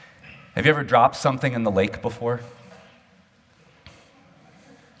Have you ever dropped something in the lake before?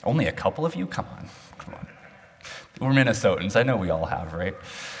 Only a couple of you? Come on. We're Minnesotans. I know we all have, right?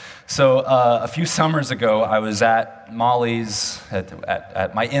 So a few summers ago, I was at Molly's,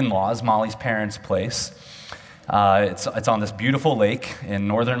 at my in-laws, Molly's parents' place. It's on this beautiful lake in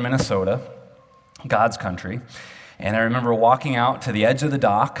northern Minnesota, God's country. And I remember walking out to the edge of the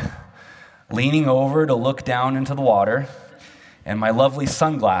dock, leaning over to look down into the water, and my lovely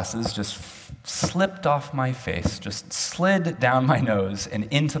sunglasses just slipped off my face, just slid down my nose and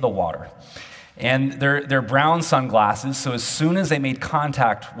into the water. And they're brown sunglasses, so as soon as they made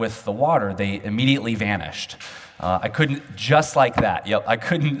contact with the water, they immediately vanished. I couldn't, just like that, I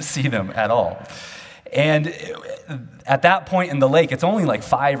couldn't see them at all. And at that point in the lake, it's only like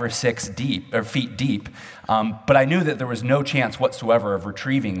 5 or 6 feet deep, but I knew that there was no chance whatsoever of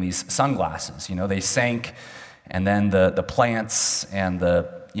retrieving these sunglasses. They sank, and then the plants and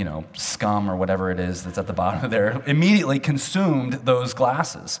the scum or whatever it is that's at the bottom there immediately consumed those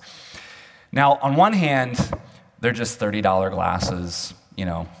glasses. Now, on one hand, they're just $30 glasses.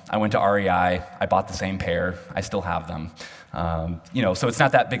 I went to REI, I bought the same pair, I still have them. So it's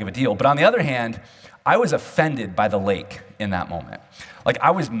not that big of a deal. But on the other hand, I was offended by the lake in that moment. Like,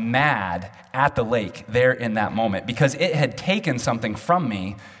 I was mad at the lake there in that moment because it had taken something from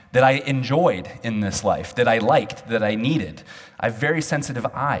me that I enjoyed in this life, that I liked, that I needed. I have very sensitive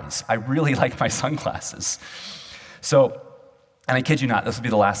eyes. I really like my sunglasses. So, and I kid you not, this will be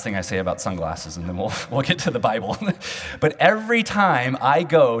the last thing I say about sunglasses, and then we'll get to the Bible. But every time I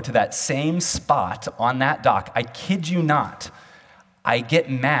go to that same spot on that dock, I kid you not, I get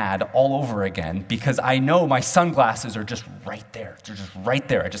mad all over again because I know my sunglasses are just right there. They're just right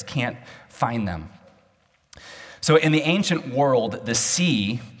there. I just can't find them. So in the ancient world, the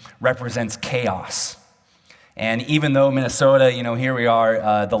sea represents chaos. And even though Minnesota, here we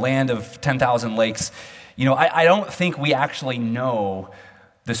are, the land of 10,000 lakes, I don't think we actually know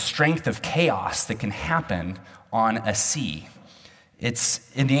the strength of chaos that can happen on a sea.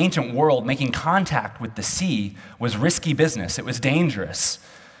 It's in the ancient world, making contact with the sea was risky business. It was dangerous.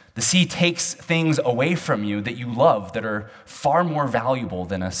 The sea takes things away from you that you love that are far more valuable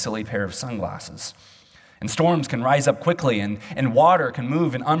than a silly pair of sunglasses. And storms can rise up quickly, and water can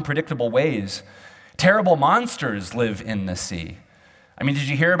move in unpredictable ways. Terrible monsters live in the sea. I mean, did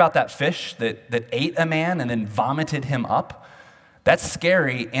you hear about that fish that ate a man and then vomited him up? That's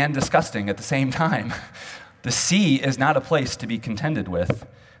scary and disgusting at the same time. The sea is not a place to be contended with.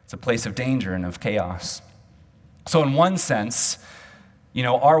 It's a place of danger and of chaos. So in one sense,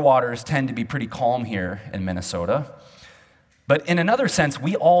 our waters tend to be pretty calm here in Minnesota. But in another sense,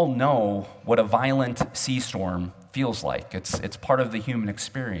 we all know what a violent sea storm feels like. It's part of the human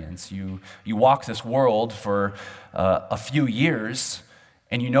experience. You walk this world for a few years,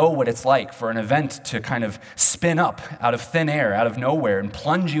 and you know what it's like for an event to kind of spin up out of thin air, out of nowhere, and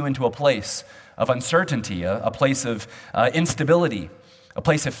plunge you into a place of uncertainty, a place of instability, a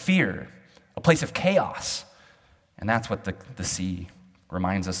place of fear, a place of chaos. And that's what the sea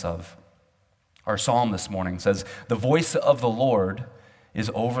reminds us of. Our psalm this morning says, "The voice of the Lord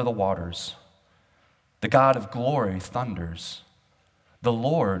is over the waters. The God of glory thunders. The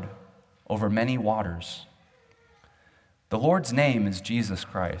Lord over many waters." The Lord's name is Jesus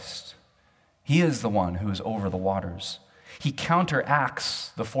Christ. He is the one who is over the waters. He counteracts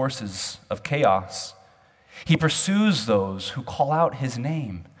the forces of chaos. He pursues those who call out his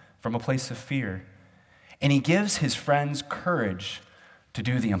name from a place of fear. And he gives his friends courage to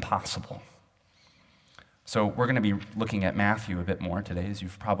do the impossible. So we're going to be looking at Matthew a bit more today, as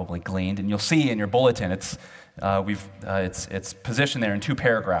you've probably gleaned. And you'll see in your bulletin, it's positioned there in 2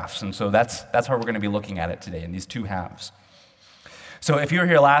 paragraphs. And so that's how we're going to be looking at it today, in these 2 halves. So if you were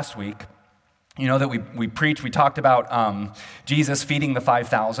here last week, you know that we talked about Jesus feeding the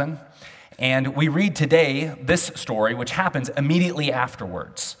 5,000. And we read today this story, which happens immediately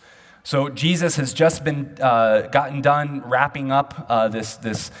afterwards. So Jesus has just been gotten done wrapping up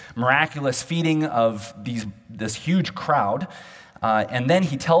this miraculous feeding of this huge crowd. And then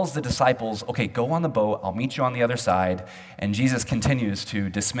he tells the disciples, okay, go on the boat, I'll meet you on the other side. And Jesus continues to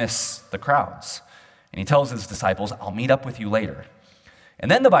dismiss the crowds. And he tells his disciples, I'll meet up with you later. And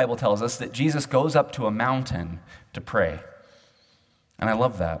then the Bible tells us that Jesus goes up to a mountain to pray. And I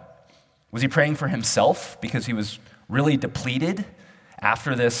love that. Was he praying for himself because he was really depleted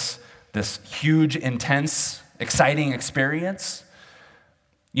after this huge, intense, exciting experience?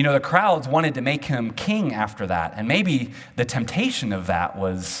 The crowds wanted to make him king after that. And maybe the temptation of that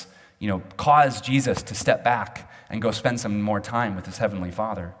was, cause Jesus to step back and go spend some more time with his heavenly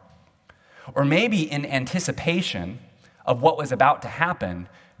Father. Or maybe in anticipation of what was about to happen,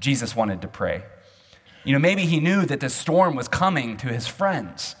 Jesus wanted to pray. Maybe he knew that this storm was coming to his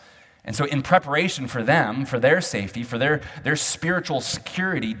friends. And so in preparation for them, for their safety, for their spiritual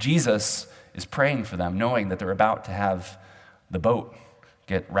security, Jesus is praying for them, knowing that they're about to have the boat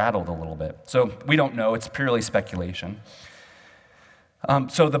get rattled a little bit. So we don't know. It's purely speculation.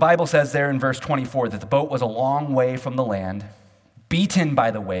 So the Bible says there in verse 24 that the boat was a long way from the land, beaten by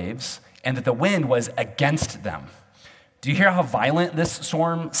the waves, and that the wind was against them. Do you hear how violent this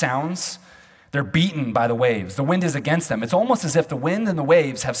storm sounds? They're beaten by the waves. The wind is against them. It's almost as if the wind and the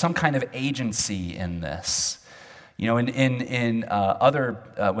waves have some kind of agency in this. When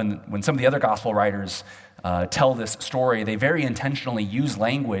some of the other gospel writers tell this story, they very intentionally use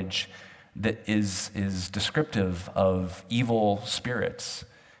language that is descriptive of evil spirits.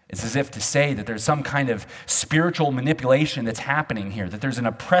 It's as if to say that there's some kind of spiritual manipulation that's happening here, that there's an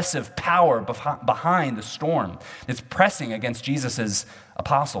oppressive power behind the storm that's pressing against Jesus'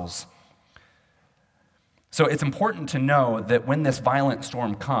 apostles. So it's important to know that when this violent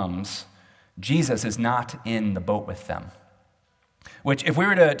storm comes, Jesus is not in the boat with them. Which, if we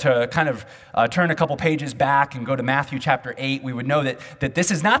were to kind of turn a couple pages back and go to Matthew chapter 8, we would know that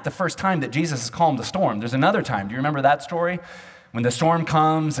this is not the first time that Jesus has calmed the storm. There's another time. Do you remember that story? When the storm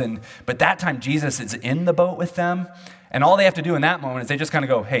comes, but that time Jesus is in the boat with them, and all they have to do in that moment is they just kind of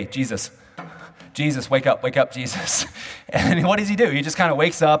go, hey, Jesus, wake up, Jesus. And what does he do? He just kind of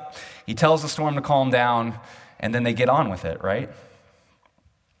wakes up, he tells the storm to calm down, and then they get on with it, right?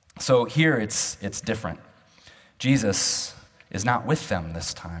 So here it's different. Jesus is not with them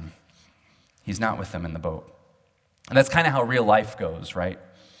this time. He's not with them in the boat. And that's kind of how real life goes, right?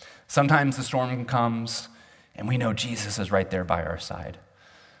 Sometimes the storm comes, and we know Jesus is right there by our side.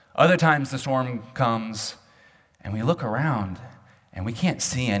 Other times the storm comes, and we look around, and we can't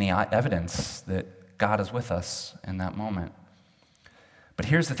see any evidence that God is with us in that moment. But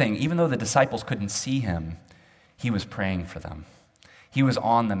here's the thing. Even though the disciples couldn't see him, he was praying for them. He was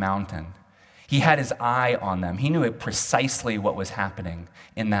on the mountain. He had his eye on them. He knew precisely what was happening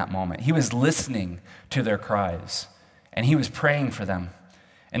in that moment. He was listening to their cries, and he was praying for them.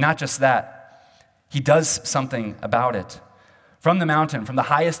 And not just that, he does something about it. From the mountain, from the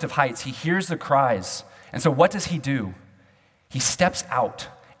highest of heights, he hears the cries. And so what does he do? He steps out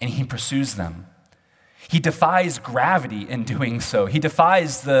and he pursues them. He defies gravity in doing so. He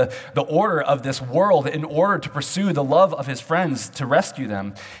defies the order of this world in order to pursue the love of his friends, to rescue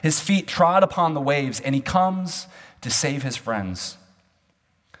them. His feet trod upon the waves, and he comes to save his friends.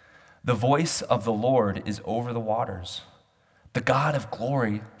 The voice of the Lord is over the waters. The God of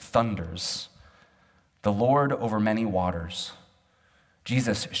glory thunders. The Lord over many waters.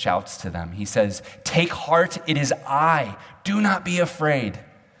 Jesus shouts to them. He says, "Take heart, it is I. Do not be afraid."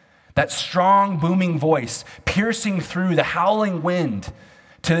 That strong, booming voice piercing through the howling wind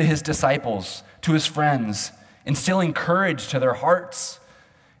to his disciples, to his friends, instilling courage to their hearts.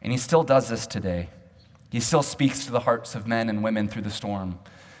 And he still does this today. He still speaks to the hearts of men and women through the storm,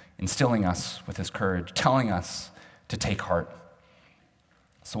 instilling us with his courage, telling us to take heart.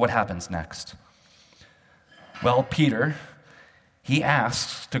 So what happens next? Well, Peter, he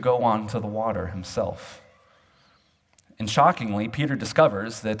asks to go on to the water himself. And shockingly, Peter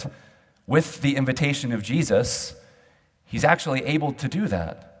discovers that with the invitation of Jesus, he's actually able to do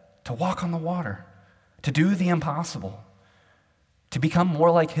that, to walk on the water, to do the impossible, to become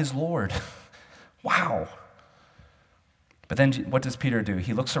more like his Lord. Wow. But then what does Peter do?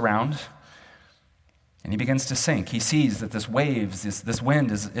 He looks around and he begins to sink. He sees that this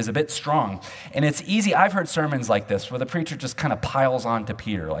wind is a bit strong. And it's easy. I've heard sermons like this where the preacher just kind of piles on to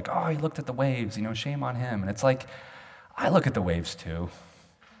Peter, like, oh, he looked at the waves, shame on him. And it's like, I look at the waves too.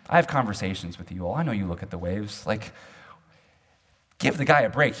 I have conversations with you all. I know you look at the waves. Like, give the guy a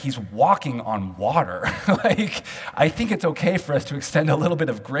break. He's walking on water. I think it's okay for us to extend a little bit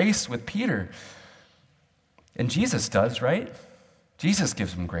of grace with Peter. And Jesus does, right? Jesus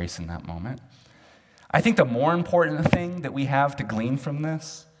gives him grace in that moment. I think the more important thing that we have to glean from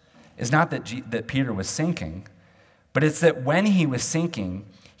this is not that Peter was sinking, but it's that when he was sinking,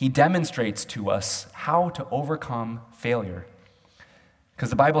 he demonstrates to us how to overcome failure. Because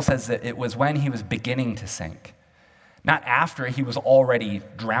the Bible says that it was when he was beginning to sink, not after he was already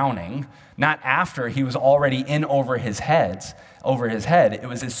drowning, not after he was already in over his head. It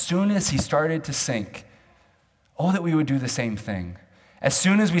was as soon as he started to sink. Oh, that we would do the same thing. As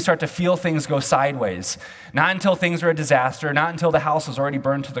soon as we start to feel things go sideways, not until things are a disaster, not until the house is already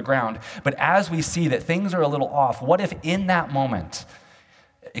burned to the ground, but as we see that things are a little off, what if in that moment,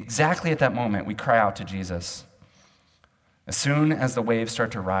 exactly at that moment, we cry out to Jesus? As soon as the waves start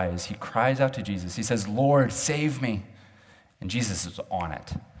to rise, he cries out to Jesus. He says, "Lord, save me." And Jesus is on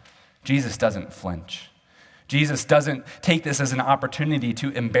it. Jesus doesn't flinch. Jesus doesn't take this as an opportunity to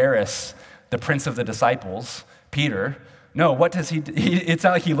embarrass the prince of the disciples, Peter. No, what does he do? It's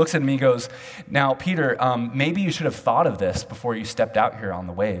not like he looks at me and goes, now, Peter, maybe you should have thought of this before you stepped out here on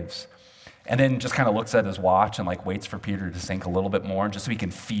the waves. And then just kind of looks at his watch and like waits for Peter to sink a little bit more just so he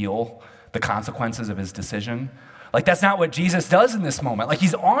can feel the consequences of his decision. Like, that's not what Jesus does in this moment. Like,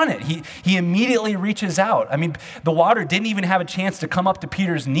 he's on it. He immediately reaches out. I mean, the water didn't even have a chance to come up to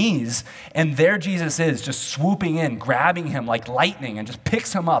Peter's knees, and there Jesus is, just swooping in, grabbing him like lightning, and just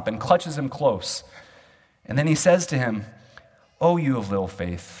picks him up and clutches him close. And then he says to him, "Oh, you of little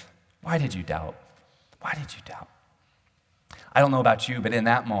faith, why did you doubt? Why did you doubt?" I don't know about you, but in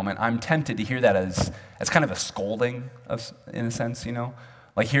that moment, I'm tempted to hear that as kind of a scolding, in a sense, you know?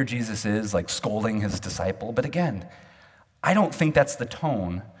 Like, here Jesus is, like, scolding his disciple. But again, I don't think that's the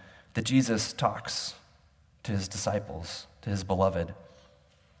tone that Jesus talks to his disciples, to his beloved.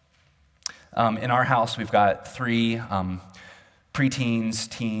 In our house, we've got 3 preteens,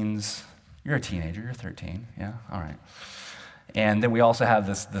 teens. You're a teenager, you're 13, yeah? All right. And then we also have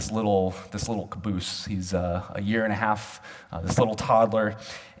this little caboose. He's a year and a half, this little toddler.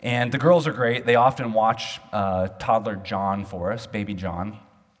 And the girls are great. They often watch toddler John for us, baby John.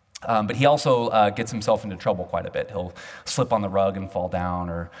 But he also gets himself into trouble quite a bit. He'll slip on the rug and fall down,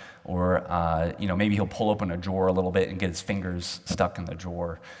 or maybe he'll pull open a drawer a little bit and get his fingers stuck in the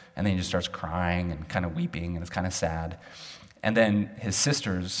drawer. And then he just starts crying and kind of weeping, and it's kind of sad. And then his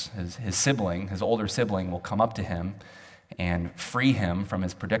sisters, his sibling, his older sibling, will come up to him and free him from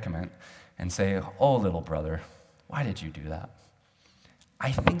his predicament and say, "Oh, little brother, why did you do that?"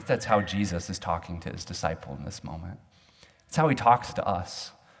 I think that's how Jesus is talking to his disciple in this moment. It's how he talks to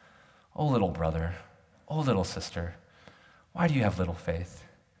us. "Oh, little brother, oh, little sister, why do you have little faith?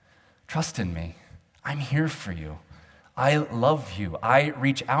 Trust in me. I'm here for you. I love you. I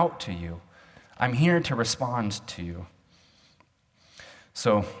reach out to you. I'm here to respond to you."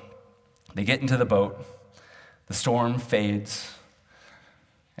 So they get into the boat. The storm fades,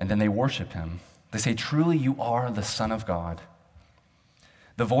 and then they worship him. They say, "Truly you are the Son of God.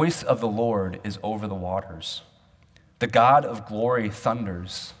 The voice of the Lord is over the waters. The God of glory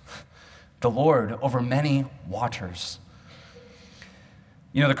thunders. The Lord over many waters."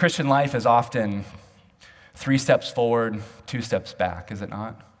 You know, the Christian life is often 3 steps forward, 2 steps back, is it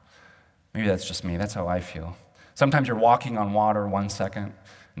not? Maybe that's just me. That's how I feel. Sometimes you're walking on water 1 second,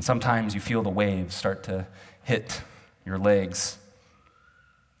 and sometimes you feel the waves start to hit your legs.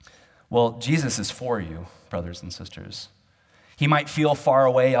 Well, Jesus is for you, brothers and sisters. He might feel far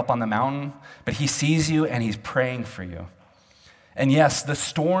away up on the mountain, but he sees you and he's praying for you. And yes, the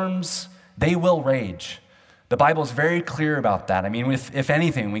storms, they will rage. The Bible is very clear about that. I mean, if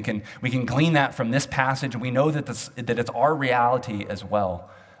anything, we can glean that from this passage, and we know that it's our reality as well.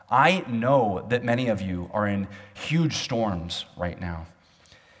 I know that many of you are in huge storms right now.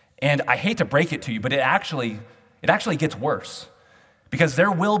 And I hate to break it to you, but it actually gets worse. Because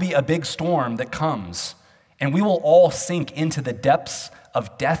there will be a big storm that comes, and we will all sink into the depths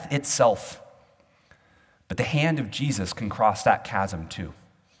of death itself. But the hand of Jesus can cross that chasm too.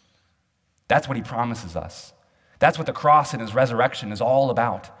 That's what he promises us. That's what the cross and his resurrection is all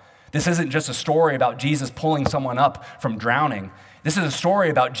about. This isn't just a story about Jesus pulling someone up from drowning. This is a story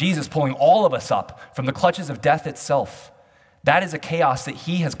about Jesus pulling all of us up from the clutches of death itself. That is a chaos that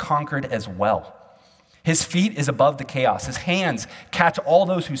he has conquered as well. His feet is above the chaos. His hands catch all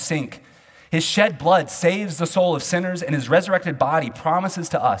those who sink. His shed blood saves the soul of sinners, and his resurrected body promises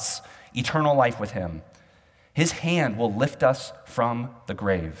to us eternal life with him. His hand will lift us from the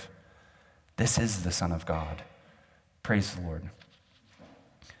grave. This is the Son of God. Praise the Lord.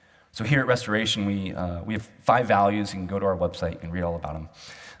 So here at Restoration, we have 5 values. You can go to our website. You can read all about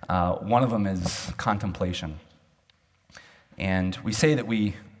them. One of them is contemplation. And we say that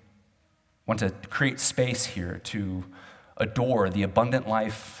we want to create space here to adore the abundant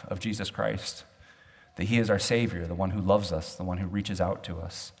life of Jesus Christ, that he is our Savior, the one who loves us, the one who reaches out to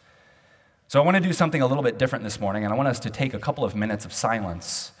us. So I want to do something a little bit different this morning, and I want us to take a couple of minutes of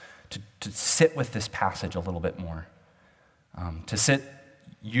silence to sit with this passage a little bit more, to sit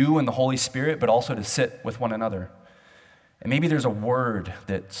you and the Holy Spirit, but also to sit with one another. And maybe there's a word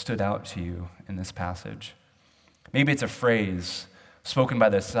that stood out to you in this passage. Maybe it's a phrase spoken by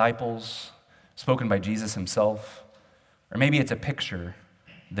the disciples, spoken by Jesus himself, or maybe it's a picture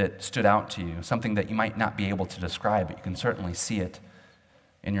that stood out to you, something that you might not be able to describe, but you can certainly see it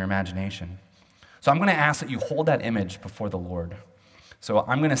in your imagination. So I'm going to ask that you hold that image before the Lord. So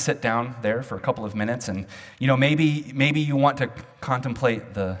I'm going to sit down there for a couple of minutes, and maybe you want to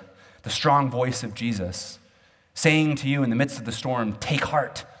contemplate the strong voice of Jesus saying to you in the midst of the storm, "Take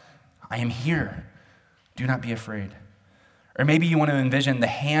heart, I am here. Do not be afraid. Or maybe you want to envision the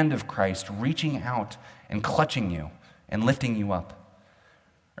hand of Christ reaching out and clutching you and lifting you up.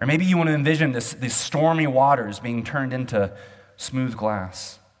 Or maybe you want to envision these stormy waters being turned into smooth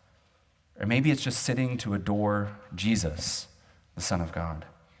glass. Or maybe it's just sitting to adore Jesus, the Son of God.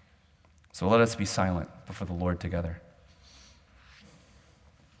 So let us be silent before the Lord together.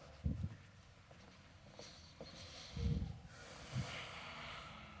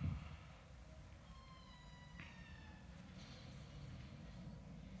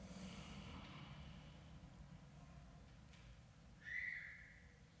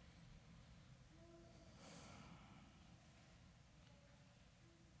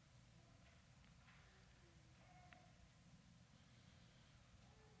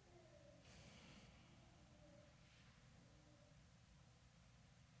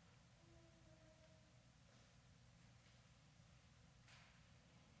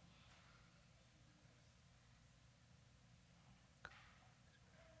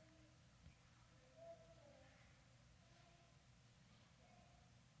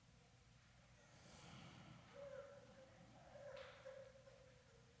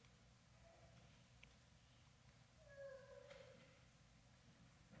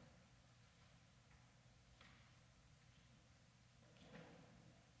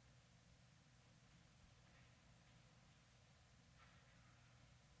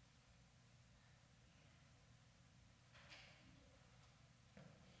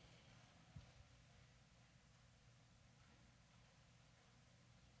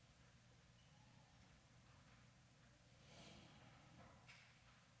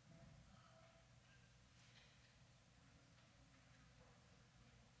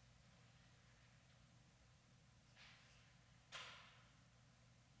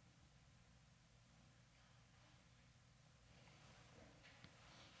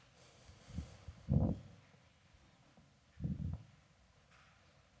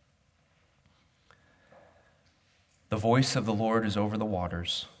 The voice of the Lord is over the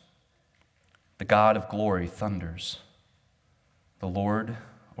waters. The God of glory thunders. The Lord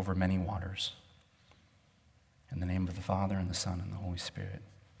over many waters. In the name of the Father, and the Son, and the Holy Spirit.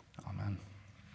 Amen.